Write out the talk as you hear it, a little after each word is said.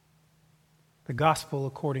The Gospel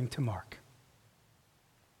according to Mark.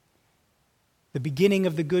 The beginning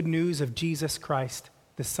of the good news of Jesus Christ,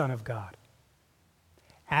 the Son of God.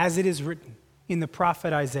 As it is written in the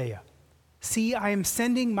prophet Isaiah, "See, I am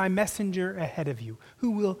sending my messenger ahead of you,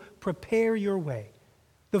 who will prepare your way.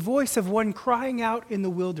 The voice of one crying out in the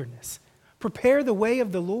wilderness, prepare the way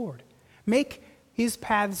of the Lord, make his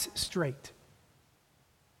paths straight."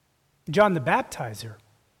 John the Baptizer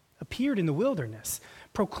appeared in the wilderness,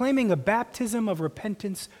 proclaiming a baptism of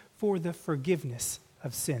repentance for the forgiveness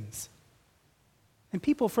of sins. And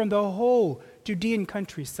people from the whole Judean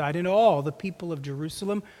countryside and all the people of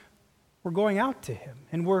Jerusalem were going out to him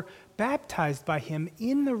and were baptized by him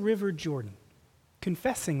in the river Jordan,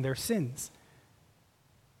 confessing their sins.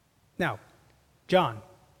 Now, John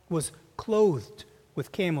was clothed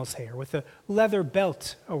with camel's hair, with a leather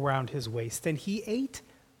belt around his waist, and he ate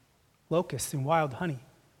locusts and wild honey.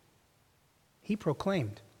 He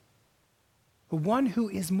proclaimed, "The one who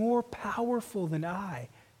is more powerful than I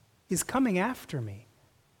is coming after me.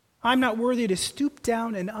 I'm not worthy to stoop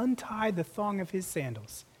down and untie the thong of his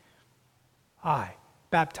sandals. I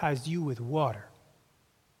baptized you with water,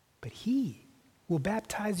 but he will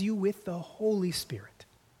baptize you with the Holy Spirit."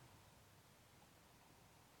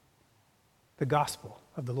 The Gospel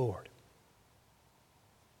of the Lord.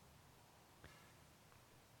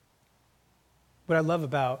 What I love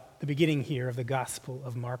about the beginning here of the Gospel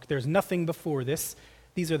of Mark, there's nothing before this.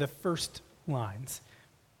 These are the first lines.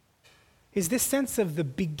 Is this sense of the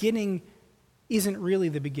beginning isn't really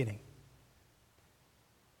the beginning.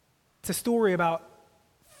 It's a story about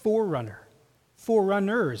forerunners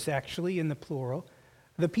actually in the plural,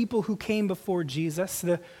 the people who came before Jesus,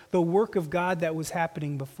 the work of God that was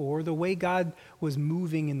happening before, the way God was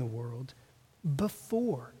moving in the world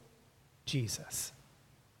before Jesus.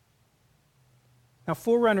 Now,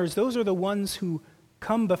 forerunners, those are the ones who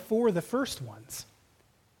come before the first ones.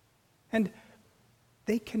 And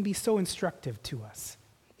they can be so instructive to us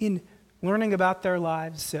in learning about their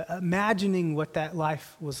lives, imagining what that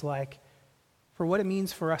life was like, for what it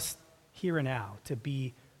means for us here and now to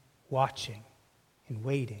be watching and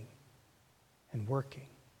waiting and working.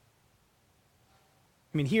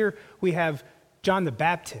 I mean, here we have John the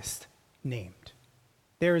Baptist named.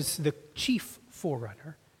 There's the chief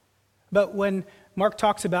forerunner. But when Mark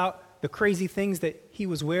talks about the crazy things that he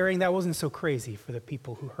was wearing, that wasn't so crazy for the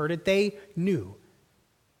people who heard it. They knew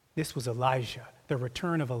this was Elijah, the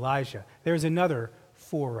return of Elijah. There's another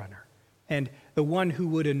forerunner, and the one who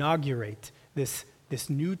would inaugurate this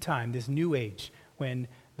new time, this new age, when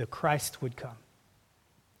the Christ would come.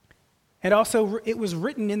 And also, it was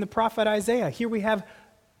written in the prophet Isaiah. Here we have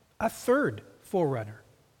a third forerunner,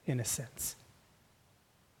 in a sense.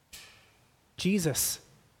 Jesus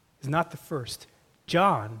is not the first.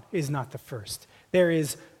 John is not the first. There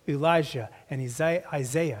is Elijah and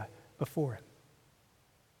Isaiah before him.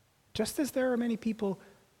 Just as there are many people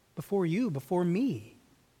before you, before me,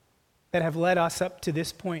 that have led us up to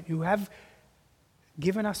this point, who have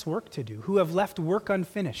given us work to do, who have left work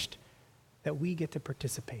unfinished that we get to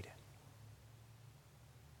participate in.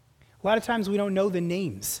 A lot of times we don't know the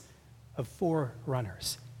names of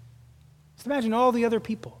forerunners. Just imagine all the other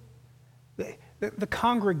people, the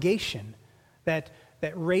congregation that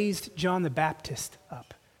raised John the Baptist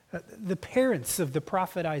up, the parents of the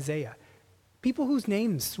prophet Isaiah, people whose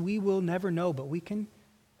names we will never know, but we can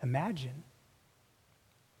imagine.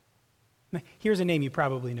 Here's a name you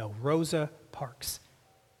probably know, Rosa Parks,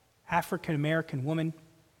 African-American woman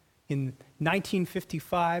in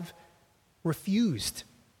 1955, refused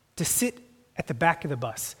to sit at the back of the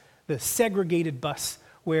bus, the segregated bus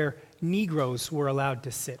where Negroes were allowed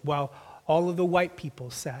to sit, while all of the white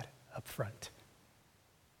people sat up front.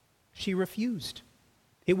 She refused.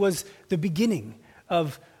 It was the beginning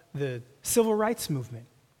of the civil rights movement.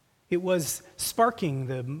 It was sparking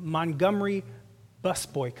the Montgomery bus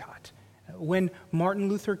boycott when Martin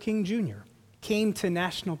Luther King Jr. came to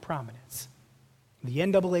national prominence. The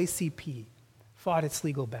NAACP fought its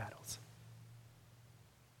legal battles.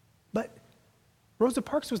 But Rosa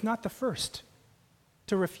Parks was not the first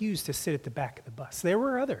to refuse to sit at the back of the bus. There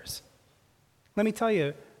were others. Let me tell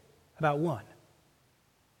you about one.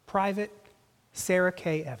 Private Sarah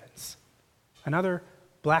Kay Evans, another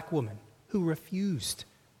black woman who refused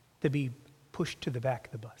to be pushed to the back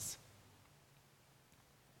of the bus.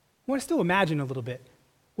 I want us to imagine a little bit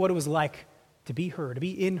what it was like to be her, to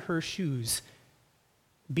be in her shoes,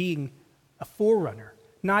 being a forerunner,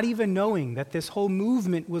 not even knowing that this whole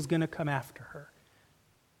movement was going to come after her.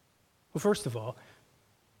 Well, first of all,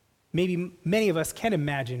 maybe many of us can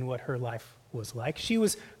imagine what her life was like. She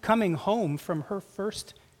was coming home from her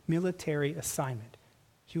first military assignment.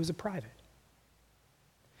 She was a private.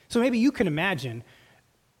 So maybe you can imagine,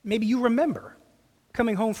 maybe you remember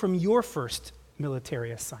coming home from your first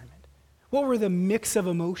military assignment. What were the mix of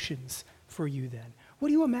emotions for you then? What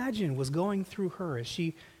do you imagine was going through her as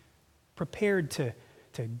she prepared to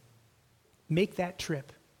make that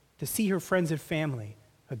trip, to see her friends and family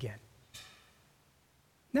again?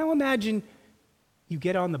 Now imagine you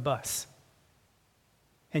get on the bus,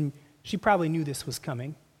 and she probably knew this was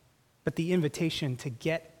coming, but the invitation to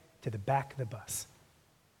get to the back of the bus.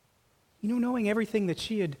 Knowing everything that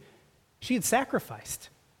she had sacrificed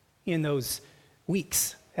in those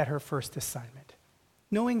weeks at her first assignment.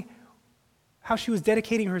 Knowing how she was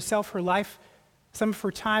dedicating herself, her life, some of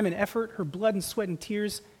her time and effort, her blood and sweat and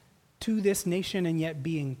tears to this nation, and yet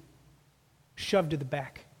being shoved to the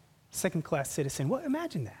back, second-class citizen. Well,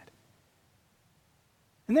 imagine that.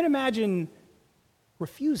 And then imagine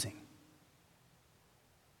refusing.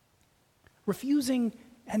 Refusing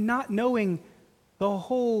and not knowing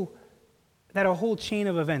that a whole chain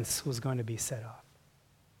of events was going to be set off.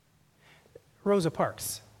 Rosa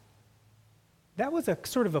Parks. That was a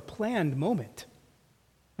sort of a planned moment.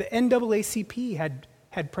 The NAACP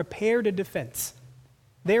had prepared a defense.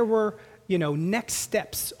 There were, next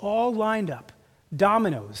steps all lined up,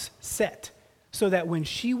 dominoes set, so that when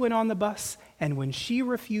she went on the bus and when she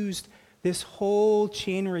refused, this whole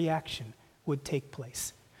chain reaction would take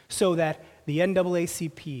place. So that the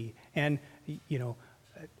NAACP and,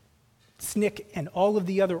 SNCC and all of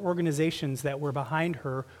the other organizations that were behind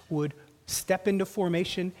her would step into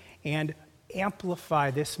formation and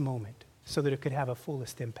amplify this moment so that it could have a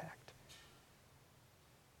fullest impact.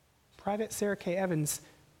 Private Sarah K. Evans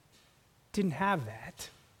didn't have that.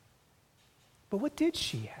 But what did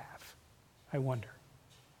she have, I wonder?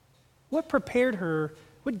 What prepared her,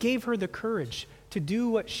 what gave her the courage to do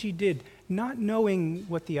what she did, not knowing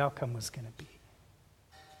what the outcome was going to be?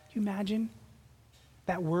 Do you imagine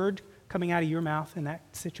that word coming out of your mouth in that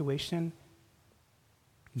situation?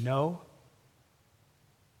 No.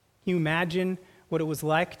 Can you imagine what it was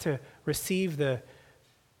like to receive the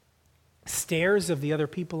stares of the other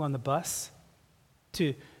people on the bus?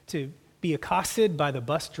 To be accosted by the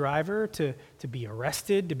bus driver, to be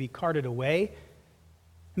arrested, to be carted away?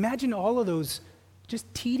 Imagine all of those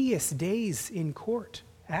just tedious days in court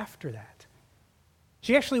after that.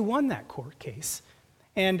 She actually won that court case,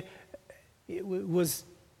 and it was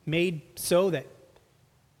made so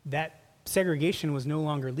that segregation was no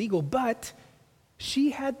longer legal, but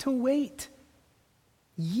she had to wait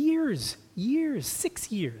years,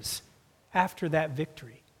 6 years after that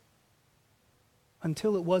victory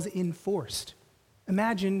until it was enforced.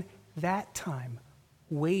 Imagine that time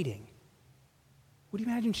waiting. What do you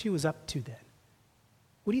imagine she was up to then?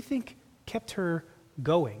 What do you think kept her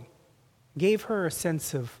going, gave her a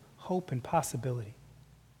sense of hope and possibility?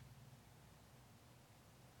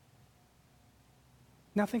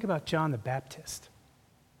 Now think about John the Baptist.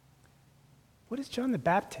 What does John the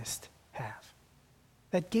Baptist have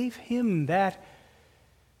that gave him that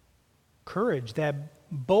courage, that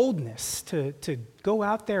boldness to go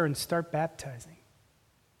out there and start baptizing?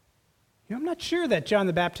 I'm not sure that John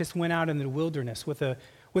the Baptist went out in the wilderness with a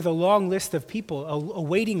long list of people, a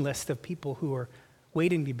waiting list of people who were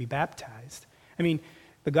waiting to be baptized. I mean,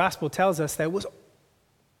 the gospel tells us that it was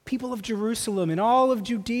people of Jerusalem and all of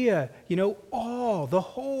Judea, the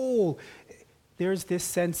whole. There's this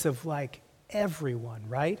sense of like everyone,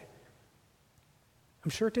 right? I'm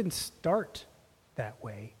sure it didn't start that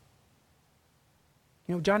way.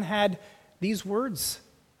 John had these words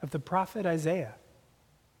of the prophet Isaiah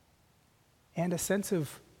and a sense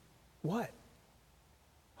of what?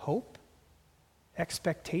 Hope?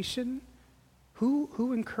 Expectation?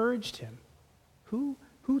 Who encouraged him? Who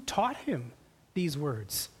taught him these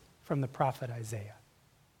words from the prophet Isaiah?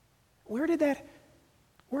 Where did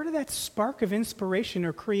that spark of inspiration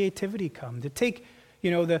or creativity come to take,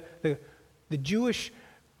 the Jewish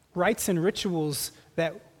rites and rituals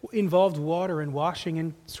that involved water and washing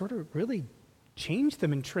and sort of really change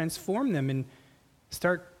them and transform them and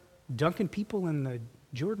start dunking people in the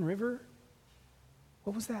Jordan River?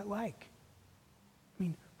 What was that like? I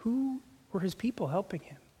mean, who were his people helping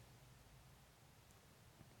him?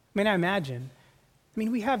 I imagine,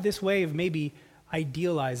 we have this way of maybe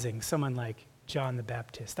idealizing someone like John the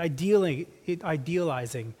Baptist, idealizing,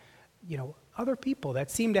 other people that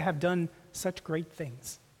seem to have done such great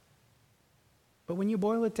things. But when you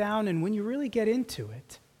boil it down and when you really get into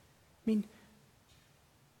it,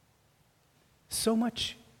 so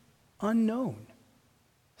much unknown.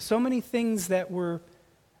 So many things that were,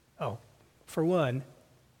 for one,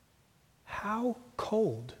 how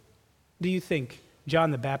cold do you think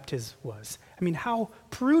John the Baptist was? How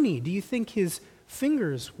pruny do you think his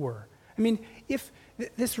fingers were. I mean, if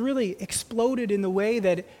this really exploded in the way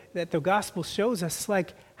that the gospel shows us,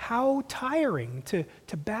 like how tiring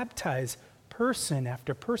to baptize person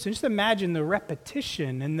after person. Just imagine the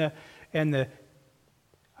repetition and the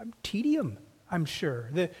tedium, I'm sure,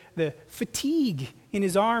 the fatigue in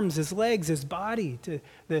his arms, his legs, his body,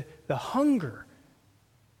 the hunger.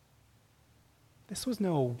 This was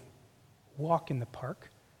no walk in the park.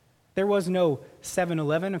 There was no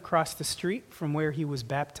 7-Eleven across the street from where he was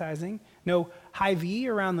baptizing, no Hy-Vee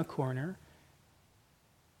around the corner.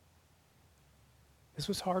 This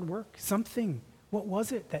was hard work. Something, what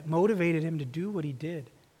was it that motivated him to do what he did?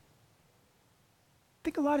 I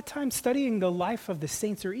think a lot of times studying the life of the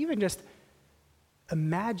saints, or even just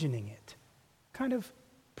imagining it, kind of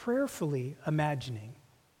prayerfully imagining,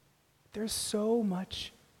 there's so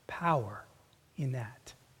much power in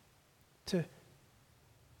that. To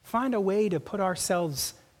find a way to put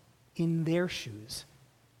ourselves in their shoes,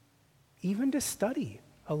 even to study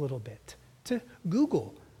a little bit, to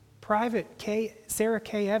Google Private Sarah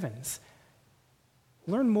K. Evans,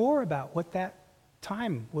 learn more about what that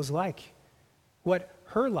time was like, what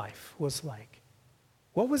her life was like.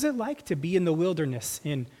 What was it like to be in the wilderness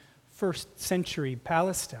in first century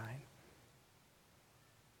Palestine?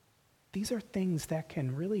 These are things that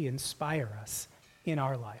can really inspire us in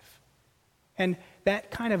our life. And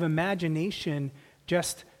that kind of imagination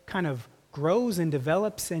just kind of grows and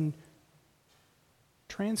develops and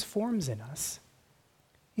transforms in us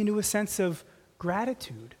into a sense of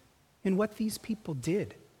gratitude in what these people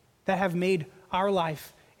did that have made our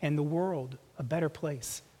life and the world a better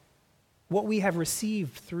place. What we have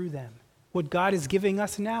received through them, what God is giving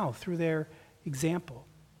us now through their example.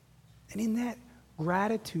 And in that,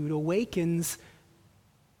 gratitude awakens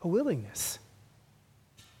a willingness.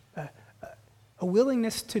 A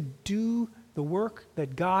willingness to do the work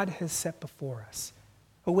that God has set before us.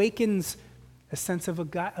 Awakens a sense of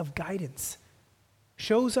guidance.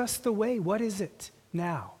 Shows us the way. What is it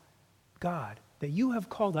now, God, that you have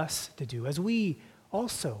called us to do as we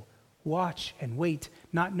also watch and wait,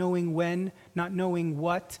 not knowing when, not knowing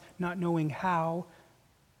what, not knowing how.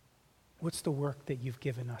 What's the work that you've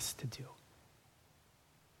given us to do?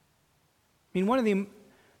 I mean, one of the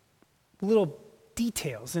little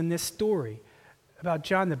details in this story about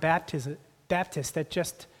John the Baptist that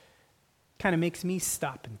just kind of makes me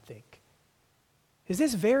stop and think is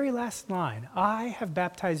this very last line: I have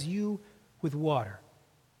baptized you with water,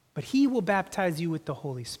 but he will baptize you with the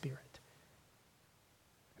Holy Spirit.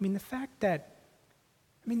 I mean, the fact that,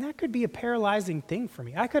 that could be a paralyzing thing for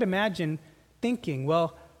me. I could imagine thinking,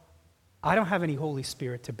 well, I don't have any Holy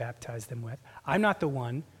Spirit to baptize them with. I'm not the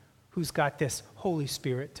one who's got this Holy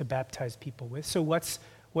Spirit to baptize people with. So what's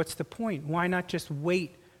the point? Why not just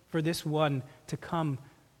wait for this one to come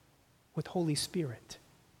with Holy Spirit?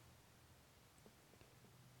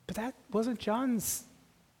 But that wasn't John's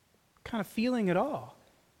kind of feeling at all.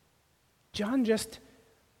 John just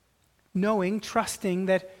knowing, trusting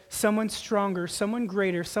that someone stronger, someone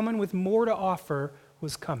greater, someone with more to offer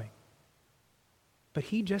was coming. But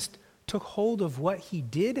he just took hold of what he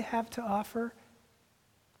did have to offer.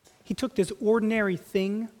 He took this ordinary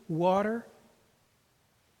thing, water,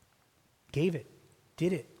 gave it,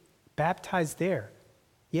 did it, baptized there.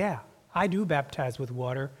 Yeah, I do baptize with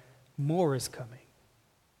water. More is coming.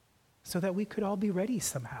 So that we could all be ready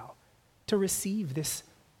somehow to receive this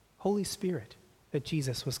Holy Spirit that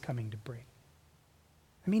Jesus was coming to bring.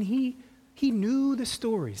 I mean, he knew the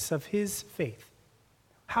stories of his faith,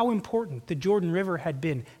 how important the Jordan River had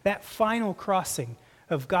been, that final crossing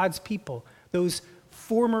of God's people, those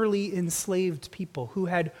formerly enslaved people who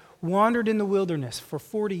had wandered in the wilderness for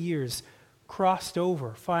 40 years, crossed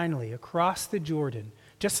over finally across the Jordan,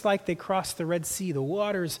 just like they crossed the Red Sea, the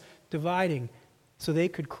waters dividing, so they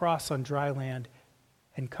could cross on dry land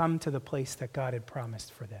and come to the place that God had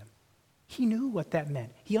promised for them. He knew what that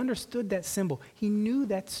meant. He understood that symbol. He knew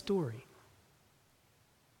that story.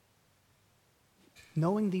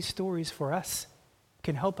 Knowing these stories for us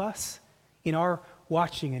can help us in our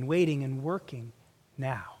watching and waiting and working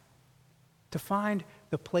now to find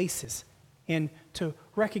the places and to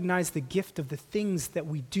recognize the gift of the things that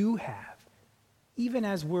we do have, even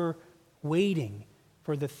as we're waiting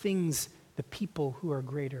for the things, the people who are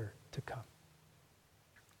greater to come.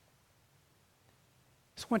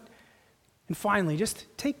 And finally, just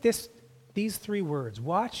take these three words: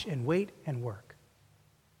 watch and wait and work.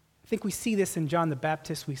 I think we see this in John the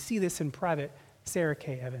Baptist. We see this in Private Sarah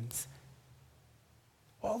K. Evans.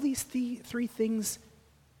 All these three things,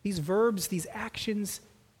 these verbs, these actions,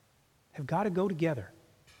 have got to go together.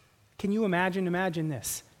 Can you imagine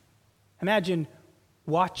this? Imagine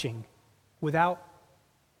watching without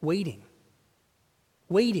waiting.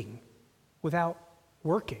 Waiting without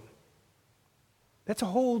working. That's a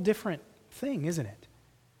whole different thing, isn't it?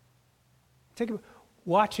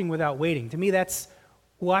 Watching without waiting. To me, that's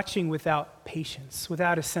watching without patience,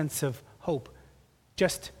 without a sense of hope.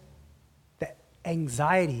 Just the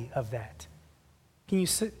anxiety of that. Can you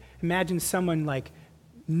imagine someone like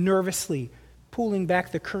nervously pulling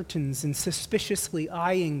back the curtains and suspiciously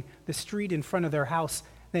eyeing the street in front of their house,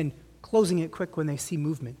 then closing it quick when they see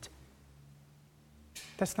movement?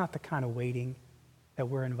 That's not the kind of waiting that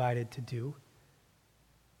we're invited to do.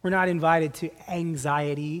 We're not invited to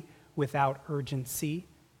anxiety without urgency.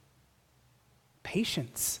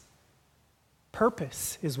 Patience,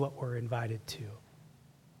 purpose is what we're invited to.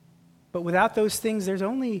 But without those things, there's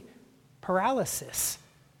only paralysis,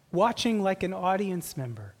 watching like an audience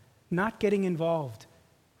member, not getting involved.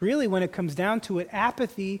 Really, when it comes down to it,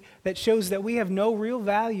 apathy that shows that we have no real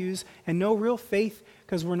values and no real faith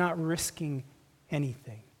because we're not risking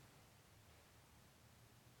anything.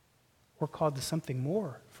 We're called to something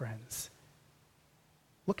more, friends.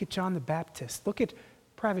 Look at John the Baptist. Look at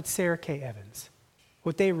Private Sarah K. Evans.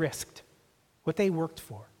 What they risked, what they worked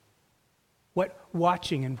for, what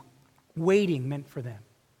watching and waiting meant for them.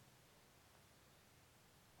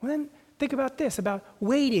 Well, then think about this, about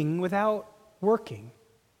waiting without working.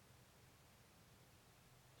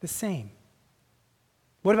 The same.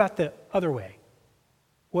 What about the other way?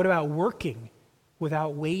 What about working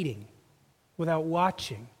without waiting, without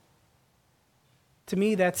watching? To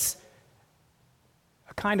me, that's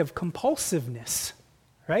a kind of compulsiveness,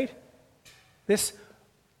 right? This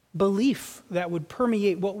belief that would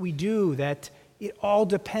permeate what we do, that it all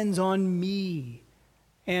depends on me,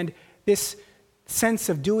 and this sense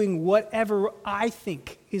of doing whatever I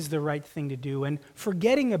think is the right thing to do and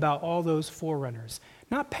forgetting about all those forerunners,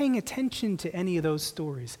 not paying attention to any of those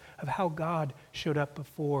stories of how God showed up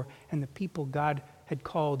before and the people God had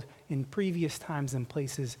called in previous times and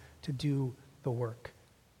places to do the work.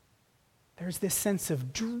 There's this sense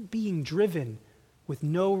of being driven with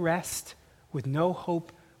no rest, with no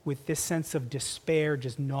hope, with this sense of despair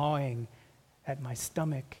just gnawing at my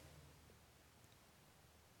stomach.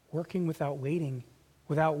 Working without waiting,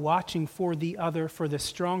 without watching for the other, for the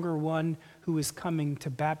stronger one who is coming to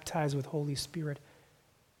baptize with Holy Spirit.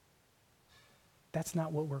 That's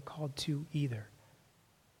not what we're called to either.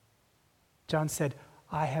 John said,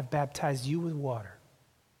 I have baptized you with water,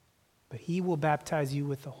 but he will baptize you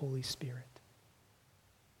with the Holy Spirit.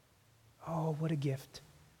 Oh, what a gift.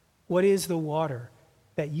 What is the water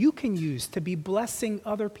that you can use to be blessing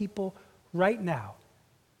other people right now?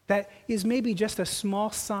 That is maybe just a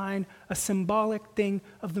small sign, a symbolic thing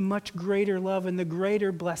of the much greater love and the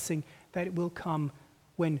greater blessing that will come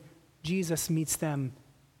when Jesus meets them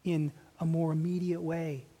in a more immediate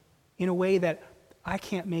way, in a way that I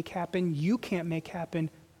can't make happen, you can't make happen,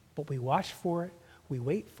 but we watch for it, we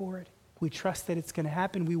wait for it, we trust that it's going to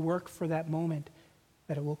happen, we work for that moment,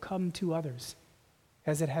 that it will come to others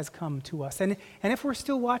as it has come to us. And if we're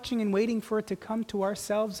still watching and waiting for it to come to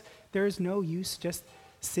ourselves, there is no use just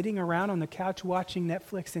sitting around on the couch watching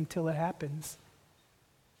Netflix until it happens.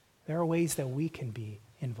 There are ways that we can be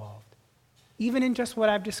involved, even in just what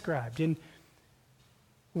I've described, in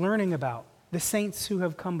learning about the saints who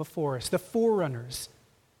have come before us, the forerunners,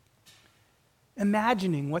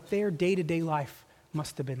 imagining what their day-to-day life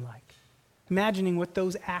must have been like, imagining what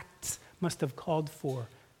those acts must have called for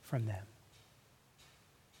from them.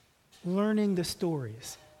 Learning the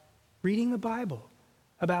stories, reading the Bible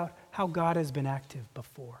about how God has been active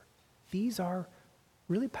before. These are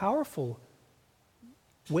really powerful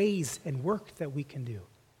ways and work that we can do.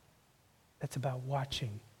 That's about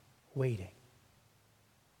watching, waiting.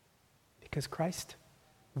 Because Christ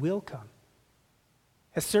will come.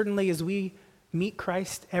 As certainly as we meet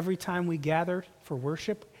Christ every time we gather for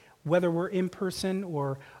worship, whether we're in person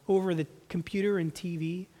or over the computer and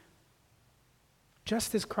TV,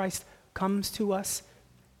 just as Christ comes to us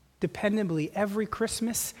dependably every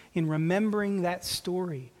Christmas in remembering that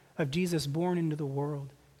story of Jesus born into the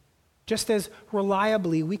world, just as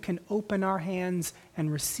reliably we can open our hands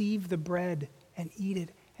and receive the bread and eat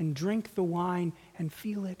it and drink the wine and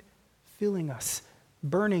feel it filling us,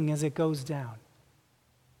 burning as it goes down.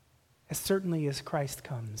 As certainly as Christ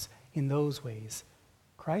comes in those ways,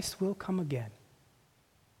 Christ will come again.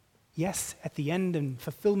 Yes, at the end and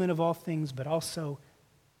fulfillment of all things, but also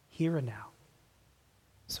here and now.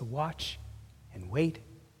 So watch and wait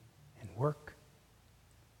and work.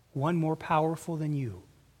 One more powerful than you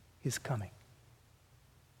is coming.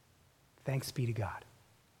 Thanks be to God.